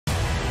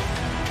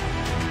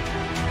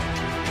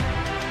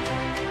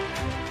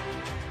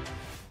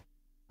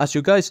As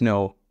you guys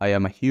know, I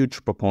am a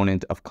huge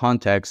proponent of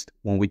context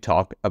when we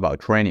talk about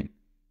training.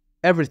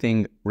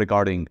 Everything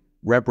regarding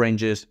rep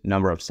ranges,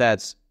 number of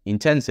sets,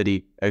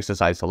 intensity,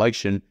 exercise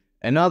selection,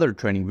 and other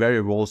training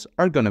variables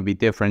are going to be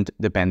different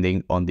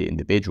depending on the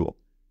individual,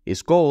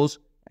 his goals,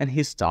 and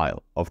his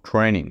style of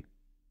training.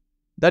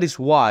 That is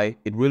why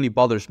it really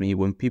bothers me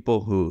when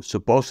people who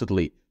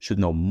supposedly should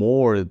know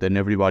more than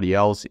everybody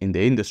else in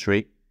the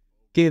industry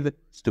give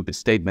stupid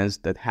statements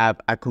that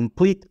have a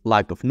complete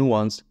lack of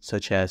nuance,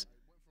 such as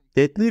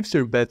deadlifts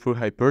are bad for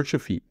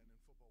hypertrophy,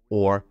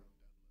 or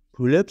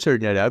pull-ups are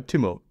not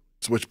optimal.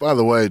 Which, by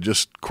the way,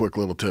 just quick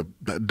little tip,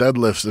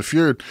 deadlifts, if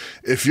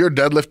you're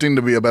deadlifting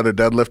to be a better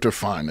deadlifter,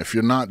 fine. If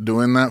you're not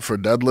doing that for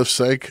deadlift's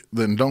sake,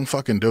 then don't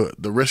fucking do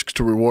it. The risk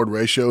to reward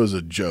ratio is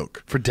a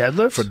joke. For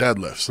deadlifts? For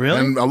deadlifts. Really?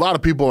 And a lot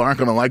of people aren't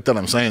going to like that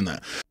I'm saying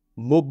that.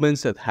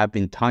 Movements that have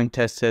been time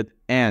tested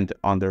and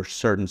under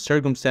certain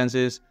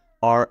circumstances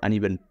are an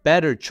even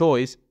better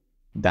choice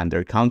than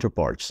their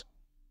counterparts.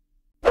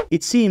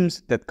 It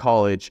seems that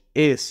college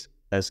is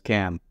a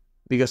scam,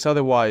 because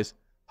otherwise,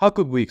 how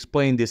could we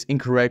explain these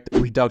incorrect,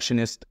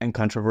 reductionist, and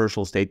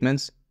controversial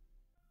statements?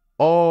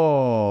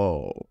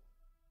 Oh,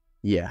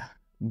 yeah,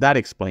 that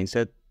explains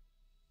it.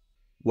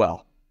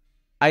 Well,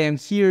 I am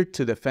here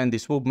to defend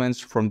these movements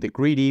from the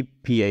greedy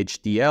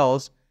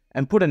PHD-yels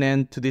and put an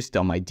end to this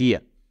dumb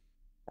idea.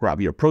 Grab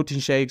your protein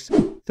shakes,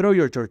 throw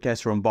your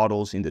testosterone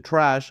bottles in the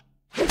trash,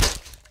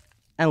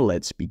 and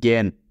let's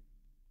begin.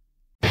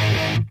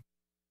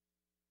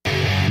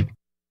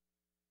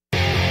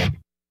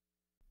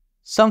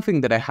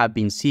 Something that I have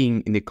been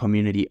seeing in the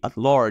community at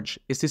large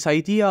is this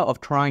idea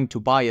of trying to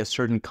bias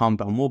certain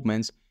compound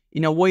movements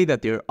in a way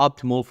that they're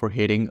optimal for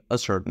hitting a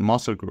certain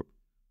muscle group.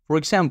 For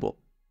example,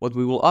 what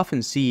we will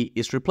often see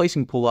is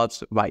replacing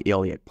pull-ups by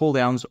iliac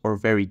pull-downs or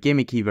very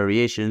gimmicky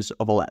variations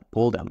of a lat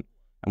pull-down.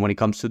 And when it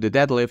comes to the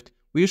deadlift,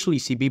 we usually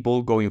see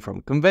people going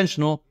from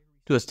conventional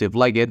to a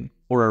stiff-legged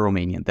or a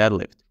Romanian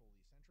deadlift.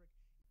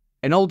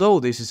 And although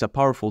this is a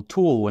powerful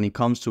tool when it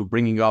comes to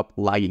bringing up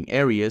lagging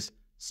areas,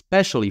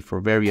 especially for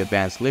very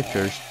advanced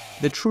lifters,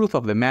 the truth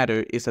of the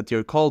matter is that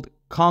they're called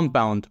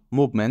compound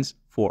movements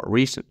for a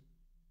reason.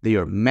 They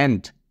are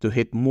meant to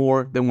hit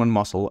more than one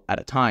muscle at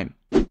a time.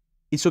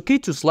 It's okay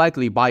to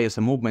slightly bias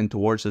a movement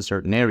towards a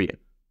certain area.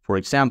 For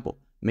example,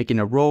 making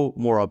a row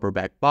more upper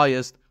back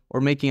biased or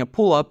making a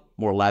pull-up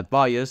more lat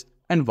biased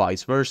and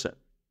vice versa.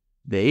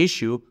 The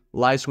issue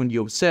lies when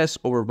you obsess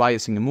over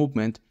biasing a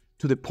movement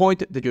to the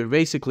point that you're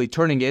basically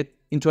turning it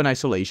into an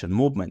isolation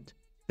movement,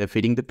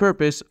 defeating the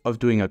purpose of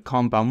doing a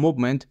compound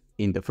movement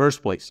in the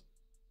first place.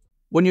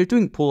 When you're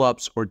doing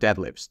pull-ups or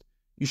deadlifts,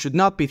 you should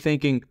not be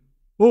thinking,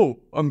 oh,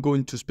 I'm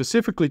going to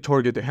specifically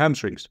target the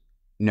hamstrings.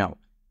 No,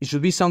 it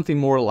should be something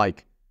more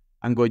like,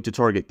 I'm going to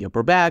target the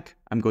upper back,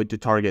 I'm going to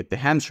target the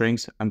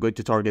hamstrings, I'm going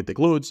to target the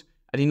glutes,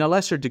 and in a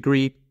lesser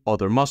degree,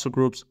 other muscle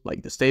groups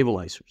like the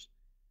stabilizers.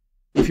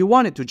 If you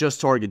wanted to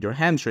just target your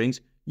hamstrings,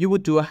 you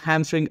would do a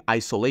hamstring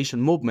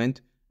isolation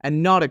movement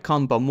and not a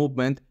compound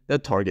movement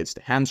that targets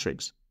the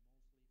hamstrings.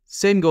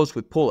 Same goes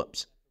with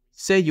pull-ups.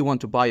 Say you want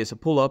to bias a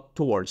pull-up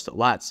towards the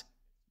lats.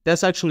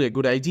 That's actually a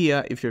good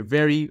idea if you're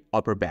very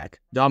upper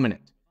back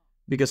dominant,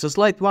 because a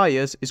slight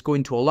bias is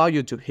going to allow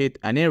you to hit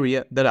an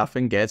area that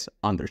often gets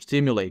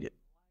understimulated.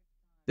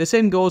 The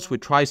same goes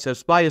with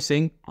triceps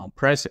biasing on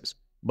presses,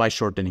 by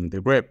shortening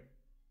the grip.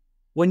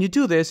 When you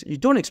do this, you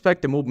don't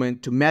expect the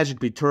movement to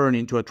magically turn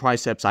into a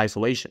triceps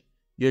isolation.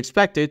 You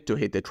expect it to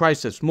hit the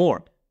triceps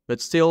more,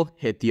 but still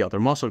hit the other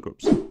muscle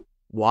groups.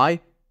 Why?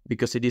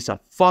 Because it is a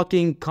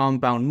fucking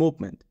compound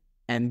movement,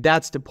 and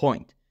that's the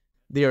point.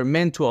 They are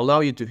meant to allow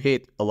you to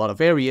hit a lot of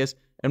areas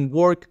and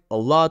work a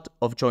lot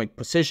of joint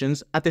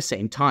positions at the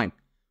same time.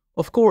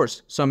 Of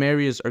course, some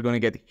areas are going to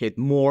get hit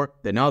more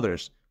than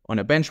others. On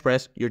a bench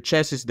press, your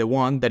chest is the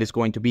one that is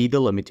going to be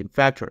the limiting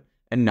factor,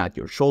 and not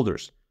your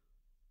shoulders.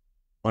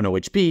 On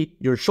OHP,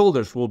 your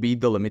shoulders will be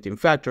the limiting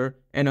factor,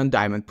 and on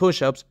diamond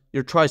push-ups,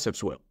 your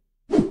triceps will.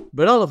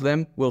 But all of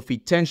them will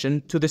feed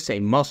tension to the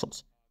same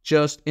muscles,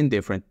 just in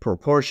different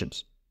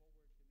proportions.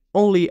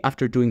 Only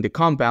after doing the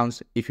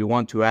compounds, if you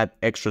want to add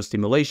extra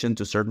stimulation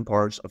to certain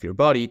parts of your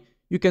body,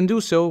 you can do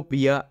so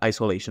via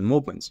isolation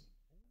movements.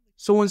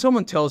 So when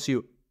someone tells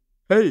you,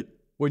 hey,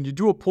 when you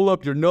do a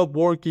pull-up you're not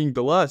working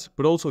the lats,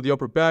 but also the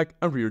upper back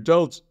and rear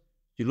delts,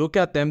 you look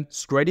at them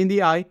straight in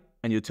the eye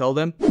and you tell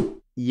them,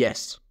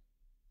 yes.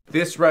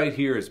 This right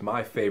here is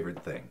my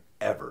favorite thing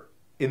ever,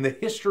 in the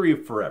history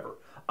of forever.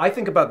 I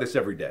think about this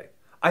every day.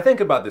 I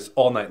think about this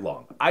all night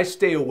long. I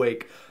stay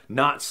awake,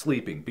 not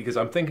sleeping, because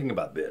I'm thinking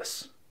about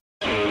this.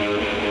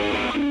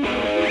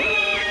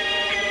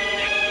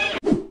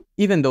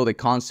 Even though the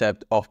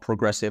concept of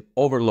progressive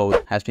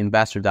overload has been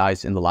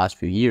bastardized in the last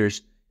few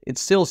years, it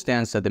still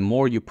stands that the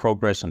more you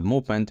progress on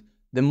movement,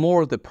 the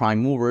more the prime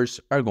movers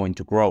are going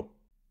to grow.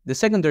 The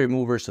secondary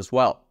movers as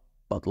well,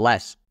 but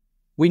less.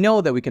 We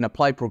know that we can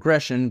apply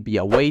progression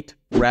via weight,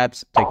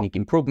 reps, technique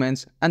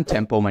improvements, and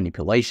tempo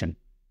manipulation.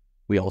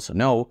 We also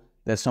know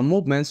that some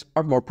movements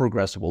are more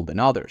progressible than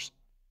others.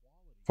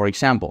 For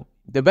example,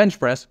 the bench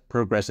press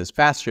progresses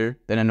faster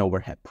than an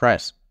overhead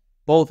press.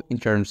 both in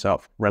terms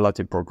of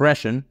relative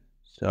progression,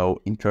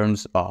 so in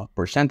terms of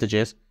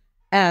percentages,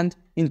 and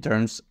in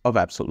terms of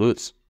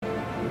absolutes.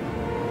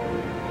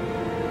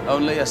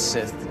 Only a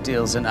Sith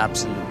deals in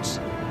absolutes.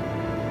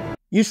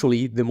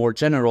 Usually, the more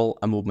general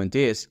a movement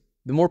is,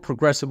 the more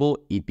progressible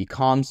it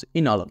becomes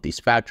in all of these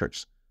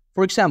factors.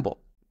 For example,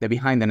 the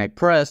behind the neck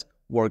press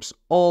works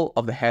all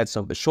of the heads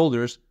of the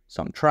shoulders,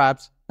 some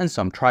traps, and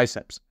some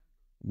triceps.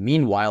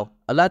 Meanwhile,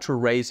 a lateral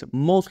raise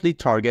mostly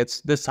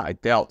targets the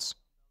side delts.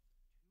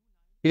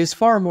 It is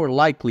far more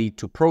likely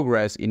to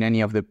progress in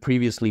any of the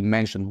previously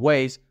mentioned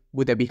ways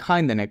with a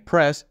behind the neck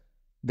press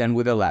than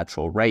with a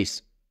lateral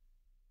raise.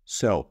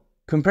 So,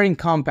 comparing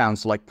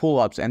compounds like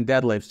pull-ups and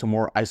deadlifts to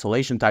more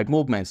isolation-type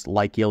movements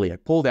like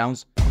iliac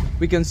pull-downs,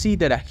 we can see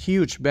that a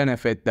huge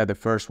benefit that the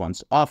first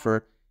ones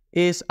offer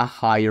is a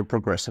higher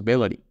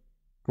progressibility,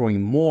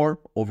 growing more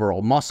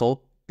overall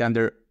muscle than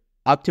their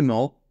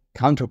optimal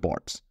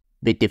counterparts.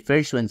 But the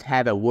first ones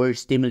have a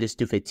worse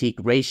stimulus-to-fatigue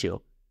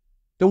ratio.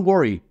 Don't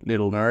worry,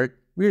 little nerd,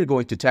 we're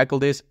going to tackle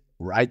this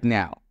right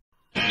now.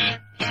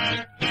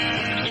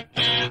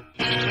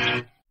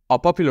 A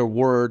popular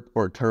word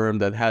or term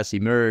that has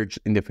emerged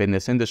in the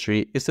fitness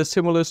industry is the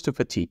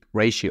stimulus-to-fatigue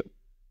ratio.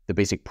 The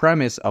basic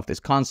premise of this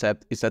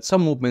concept is that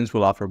some movements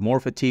will offer more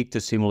fatigue to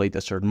simulate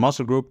a certain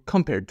muscle group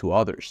compared to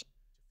others.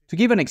 To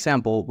give an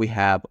example, we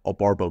have a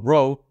barbell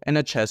row and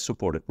a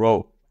chest-supported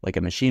row, like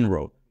a machine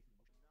row.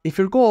 If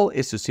your goal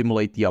is to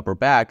simulate the upper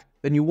back,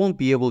 then you won't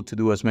be able to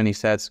do as many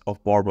sets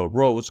of barbell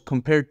rows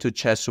compared to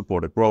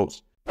chest-supported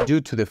rows,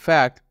 due to the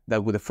fact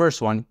that with the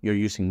first one, you're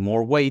using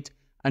more weight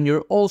and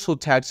you're also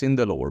taxing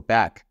the lower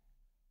back.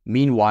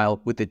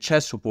 Meanwhile, with the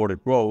chest-supported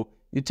row,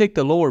 you take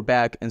the lower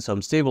back and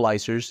some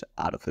stabilizers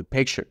out of the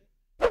picture.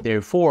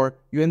 Therefore,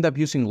 you end up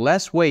using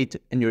less weight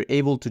and you're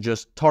able to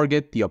just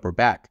target the upper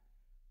back,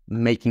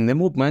 making the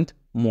movement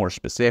more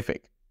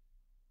specific.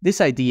 This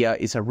idea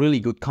is a really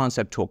good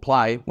concept to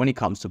apply when it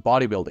comes to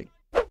bodybuilding.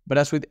 But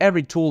as with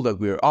every tool that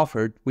we are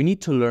offered, we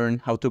need to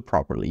learn how to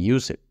properly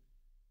use it.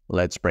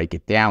 Let's break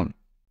it down.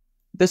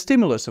 The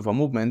stimulus of a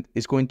movement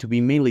is going to be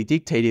mainly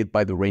dictated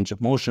by the range of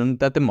motion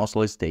that the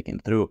muscle is taken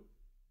through,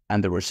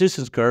 and the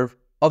resistance curve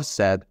of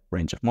said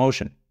range of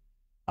motion.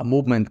 A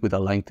movement with a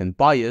lengthened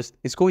bias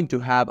is going to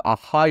have a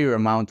higher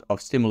amount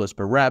of stimulus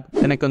per rep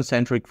than a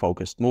concentric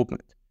focused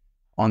movement.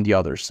 On the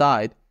other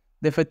side,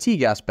 the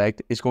fatigue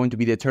aspect is going to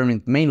be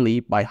determined mainly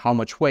by how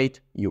much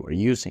weight you are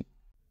using.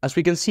 As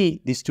we can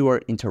see, these two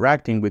are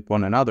interacting with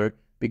one another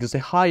because the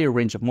higher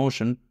range of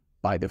motion,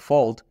 by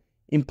default,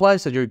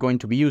 implies that you're going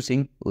to be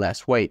using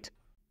less weight.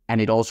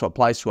 And it also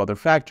applies to other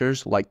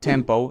factors like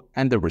tempo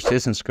and the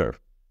resistance curve.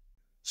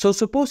 So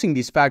supposing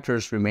these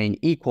factors remain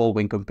equal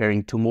when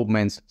comparing two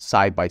movements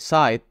side by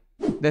side,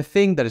 the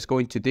thing that is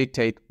going to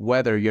dictate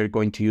whether you're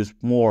going to use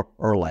more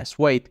or less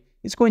weight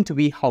is going to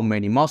be how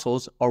many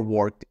muscles are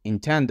worked in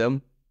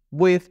tandem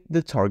with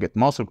the target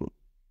muscle group.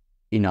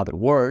 In other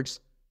words,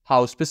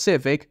 how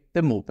specific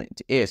the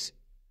movement is.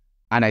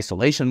 An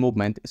isolation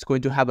movement is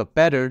going to have a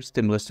better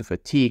stimulus to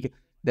fatigue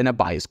than a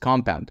biased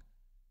compound,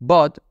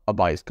 but a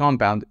biased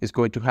compound is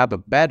going to have a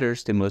better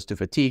stimulus to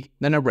fatigue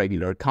than a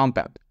regular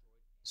compound.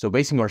 So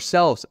basing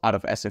ourselves out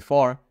of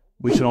SFR,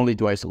 we should only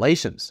do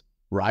isolations,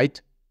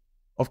 right?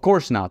 Of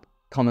course not.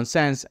 Common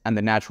sense and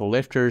the natural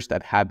lifters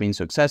that have been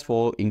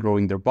successful in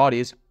growing their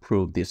bodies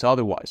prove this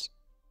otherwise.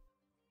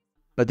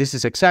 But this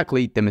is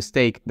exactly the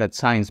mistake that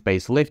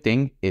science-based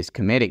lifting is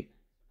committing.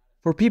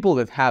 For people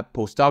that have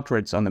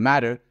postdoctorates on the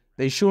matter,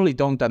 they surely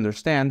don't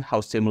understand how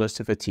stimulus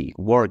to fatigue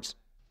works.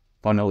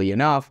 Funnily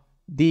enough,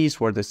 these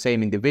were the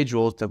same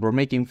individuals that were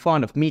making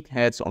fun of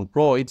meatheads on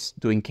roids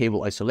doing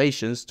cable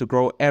isolations to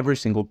grow every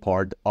single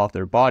part of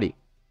their body.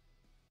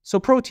 So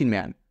protein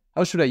man,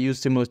 how should I use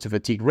stimulus to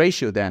fatigue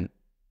ratio then?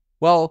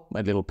 Well, my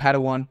little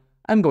Padawan,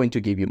 I'm going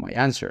to give you my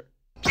answer.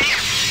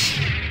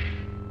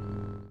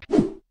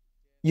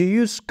 You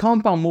use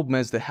compound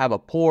movements that have a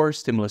poor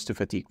stimulus to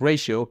fatigue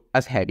ratio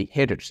as heavy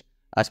hitters,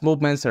 as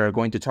movements that are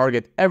going to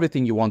target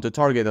everything you want to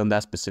target on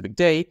that specific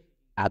day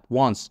at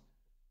once.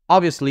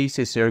 Obviously,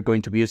 since you're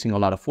going to be using a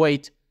lot of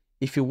weight,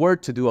 if you were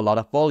to do a lot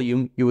of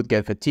volume, you would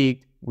get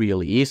fatigued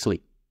really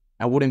easily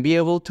and wouldn't be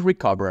able to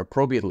recover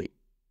appropriately.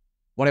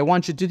 What I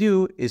want you to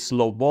do is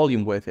low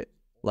volume with it,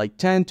 like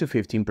 10 to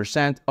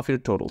 15% of your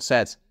total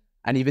sets,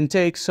 and even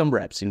take some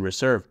reps in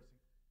reserve.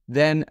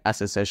 Then, as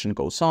the session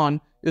goes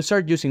on, you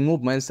start using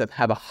movements that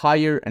have a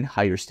higher and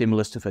higher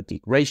stimulus to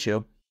fatigue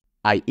ratio,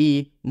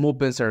 i.e.,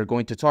 movements that are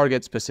going to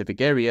target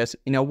specific areas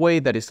in a way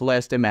that is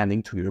less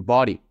demanding to your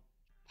body.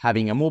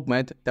 Having a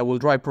movement that will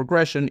drive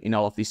progression in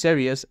all of these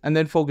areas and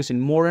then focusing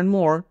more and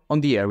more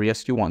on the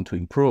areas you want to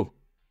improve.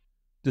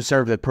 To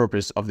serve the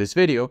purpose of this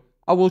video,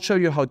 I will show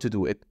you how to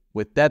do it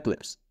with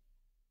deadlifts.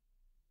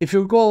 If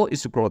your goal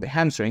is to grow the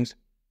hamstrings,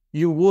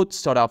 you would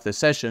start off the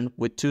session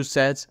with 2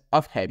 sets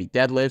of heavy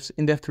deadlifts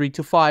in the 3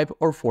 to 5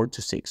 or 4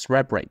 to 6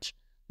 rep range,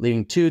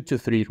 leaving 2 to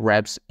 3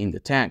 reps in the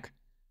tank.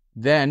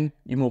 Then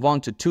you move on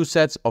to 2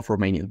 sets of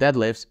Romanian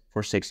deadlifts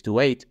for 6 to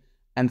 8,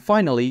 and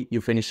finally you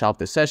finish off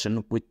the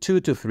session with 2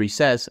 to 3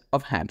 sets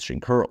of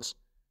hamstring curls.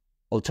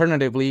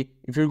 Alternatively,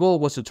 if your goal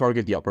was to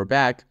target the upper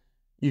back,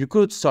 you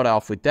could start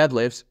off with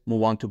deadlifts,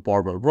 move on to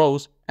barbell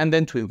rows, and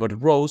then to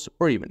inverted rows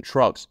or even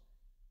shrugs.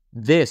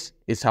 This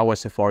is how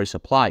SFR is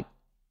applied.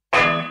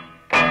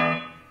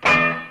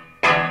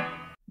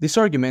 This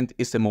argument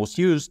is the most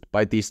used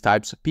by these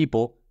types of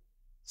people,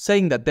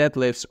 saying that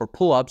deadlifts or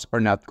pull-ups are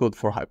not good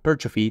for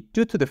hypertrophy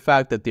due to the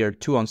fact that they are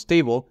too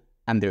unstable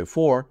and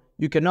therefore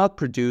you cannot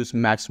produce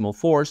maximal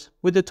force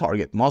with the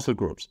target muscle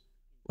groups.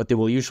 What they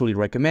will usually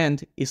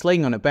recommend is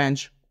laying on a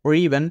bench or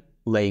even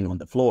laying on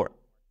the floor.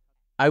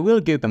 I will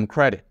give them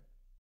credit.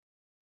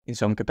 In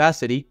some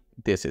capacity,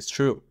 this is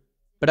true.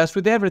 But as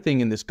with everything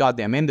in this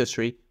goddamn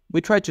industry,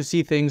 we try to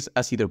see things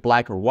as either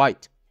black or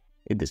white.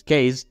 In this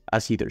case,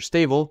 as either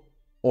stable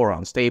or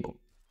unstable.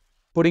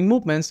 Putting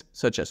movements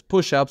such as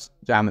push-ups,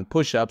 diamond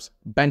push-ups,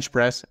 bench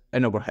press,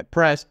 and overhead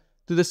press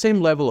to the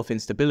same level of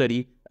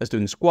instability as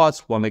doing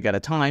squats one leg at a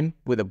time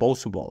with a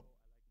Bosu ball.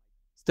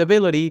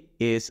 Stability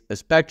is a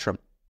spectrum.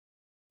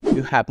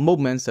 You have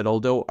movements that,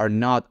 although are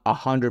not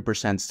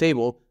 100%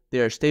 stable, they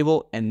are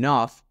stable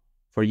enough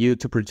for you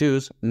to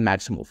produce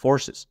maximal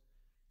forces.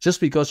 Just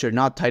because you're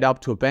not tied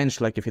up to a bench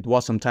like if it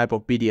was some type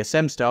of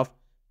BDSM stuff,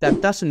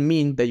 that doesn't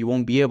mean that you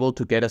won't be able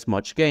to get as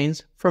much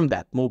gains from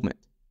that movement.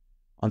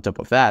 On top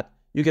of that,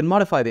 you can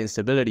modify the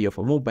instability of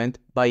a movement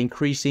by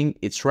increasing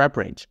its rep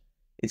range.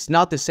 It's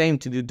not the same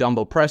to do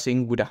dumbbell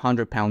pressing with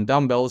 100-pound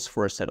dumbbells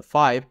for a set of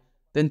 5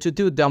 than to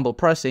do dumbbell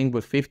pressing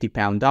with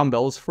 50-pound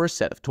dumbbells for a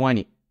set of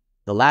 20.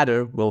 The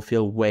latter will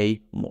feel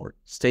way more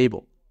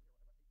stable.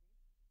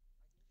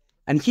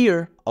 And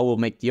here, I will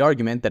make the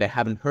argument that I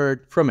haven't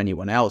heard from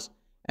anyone else,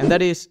 and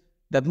that is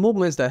that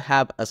movements that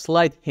have a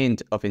slight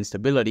hint of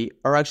instability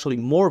are actually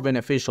more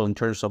beneficial in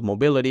terms of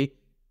mobility,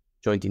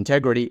 joint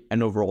integrity,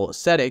 and overall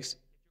aesthetics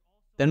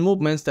than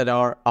movements that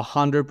are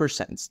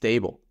 100%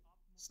 stable.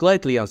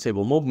 Slightly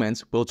unstable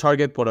movements will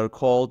target what are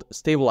called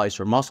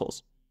stabilizer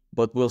muscles,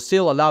 but will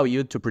still allow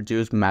you to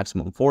produce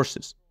maximum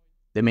forces.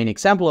 The main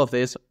example of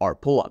this are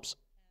pull-ups.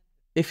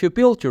 If you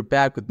build your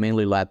back with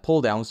mainly lat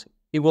pull-downs,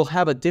 it will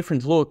have a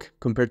different look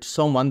compared to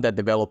someone that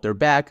developed their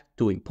back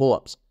doing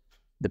pull-ups.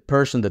 The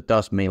person that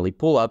does mainly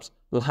pull-ups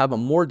will have a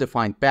more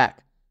defined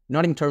back,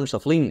 not in terms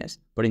of leanness,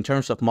 but in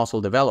terms of muscle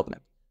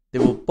development. They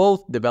will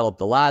both develop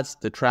the lats,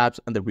 the traps,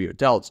 and the rear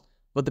delts,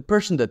 but the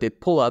person that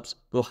did pull-ups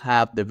will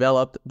have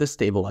developed the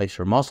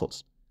stabilizer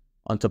muscles.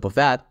 On top of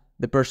that,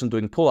 the person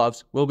doing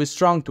pull-ups will be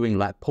strong doing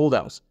lat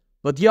pull-downs,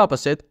 but the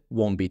opposite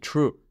won't be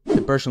true.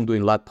 The person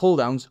doing lat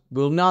pull-downs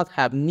will not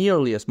have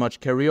nearly as much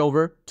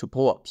carryover to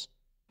pull-ups.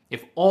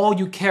 If all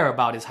you care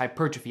about is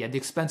hypertrophy at the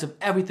expense of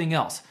everything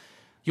else,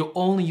 you'll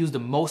only use the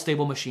most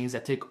stable machines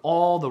that take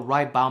all the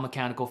right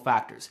biomechanical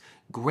factors,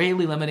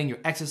 greatly limiting your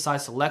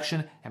exercise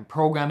selection and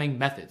programming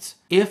methods.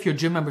 If your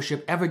gym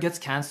membership ever gets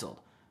canceled,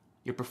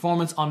 your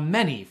performance on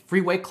many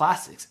free weight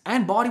classics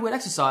and bodyweight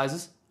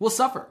exercises will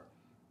suffer.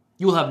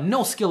 You will have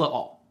no skill at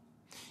all.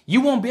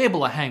 You won't be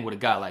able to hang with a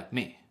guy like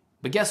me.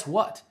 But guess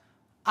what?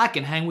 I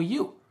can hang with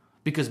you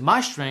because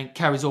my strength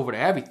carries over to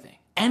everything.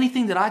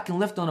 Anything that I can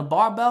lift on a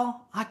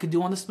barbell, I could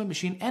do on the Smith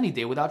machine any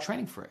day without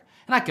training for it.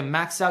 And I can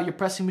max out your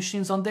pressing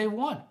machines on day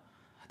one.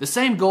 The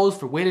same goes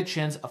for weighted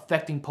chins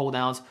affecting pull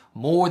downs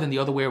more than the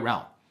other way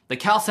around. The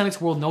calisthenics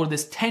world noted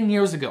this 10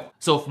 years ago.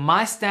 So if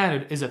my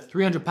standard is a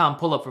 300-pound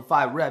pull-up for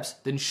 5 reps,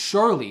 then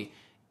surely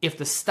if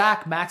the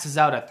stack maxes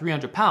out at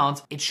 300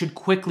 pounds, it should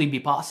quickly be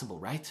possible,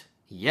 right?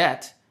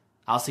 Yet,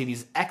 I'll see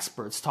these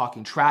experts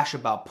talking trash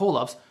about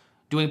pull-ups,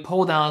 doing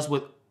pull-downs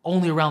with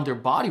only around their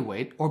body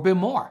weight or a bit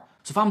more.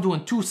 So if I'm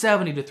doing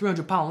 270 to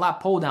 300-pound lat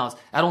pull-downs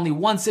at only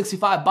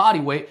 165 body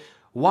weight,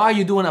 why are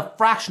you doing a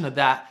fraction of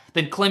that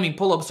than claiming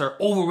pull-ups are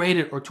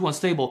overrated or too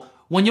unstable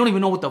when you don't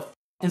even know what the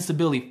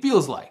instability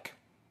feels like?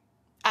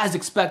 As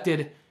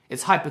expected,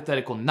 it's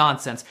hypothetical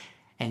nonsense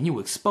and you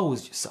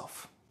exposed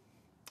yourself.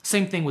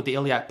 Same thing with the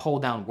iliac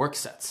pull-down work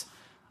sets.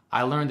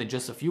 I learned in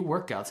just a few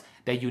workouts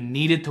that you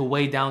needed to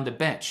weigh down the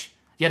bench.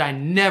 Yet I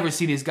never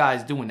see these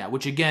guys doing that,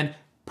 which again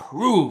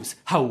proves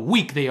how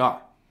weak they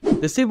are.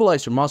 The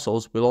stabilizer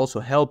muscles will also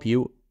help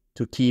you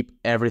to keep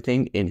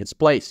everything in its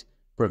place,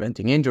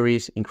 preventing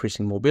injuries,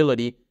 increasing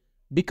mobility,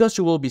 because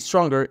you will be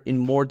stronger in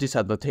more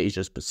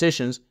disadvantageous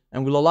positions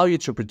and will allow you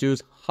to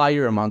produce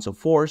higher amounts of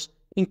force,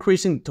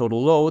 increasing the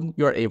total load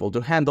you are able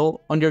to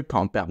handle on your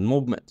compound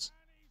movements.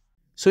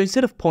 So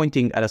instead of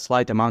pointing at a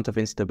slight amount of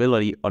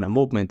instability on a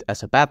movement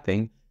as a bad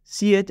thing,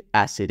 see it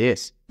as it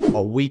is,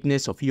 a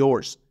weakness of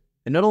yours.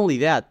 And not only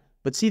that,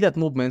 but see that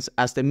movements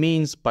as the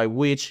means by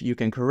which you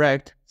can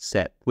correct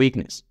said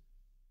weakness.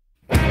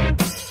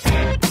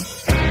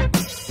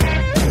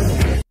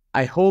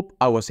 I hope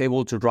I was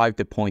able to drive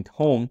the point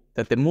home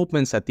that the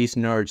movements that these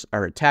nerds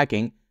are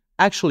attacking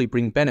actually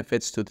bring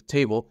benefits to the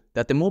table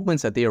that the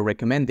movements that they are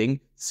recommending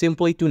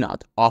simply do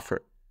not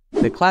offer.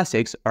 The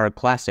classics are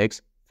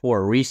classics for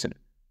a reason,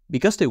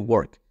 because they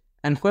work,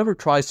 and whoever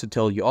tries to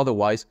tell you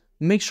otherwise,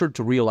 make sure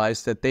to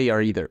realize that they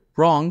are either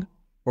wrong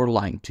or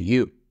lying to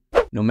you.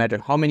 No matter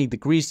how many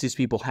degrees these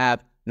people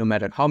have, no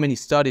matter how many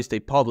studies they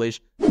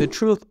publish, the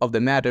truth of the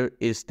matter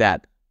is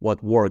that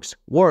what works,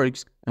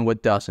 works, and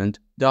what doesn't,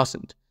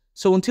 doesn't.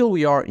 So until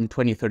we are in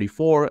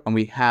 2034 and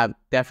we have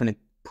definite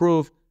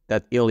proof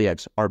that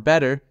iliacs are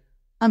better,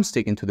 I'm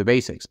sticking to the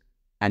basics,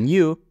 and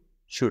you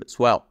should as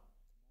well.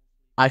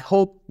 I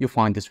hope you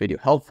find this video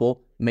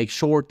helpful. Make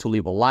sure to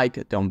leave a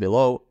like down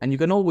below, and you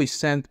can always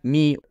send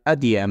me a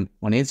DM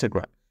on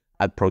Instagram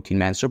at Protein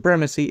Man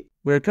Supremacy.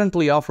 We're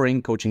currently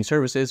offering coaching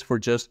services for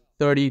just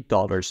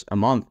 $30 a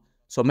month.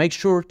 So make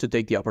sure to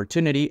take the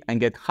opportunity and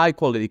get high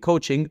quality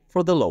coaching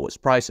for the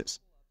lowest prices.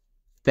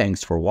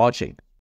 Thanks for watching.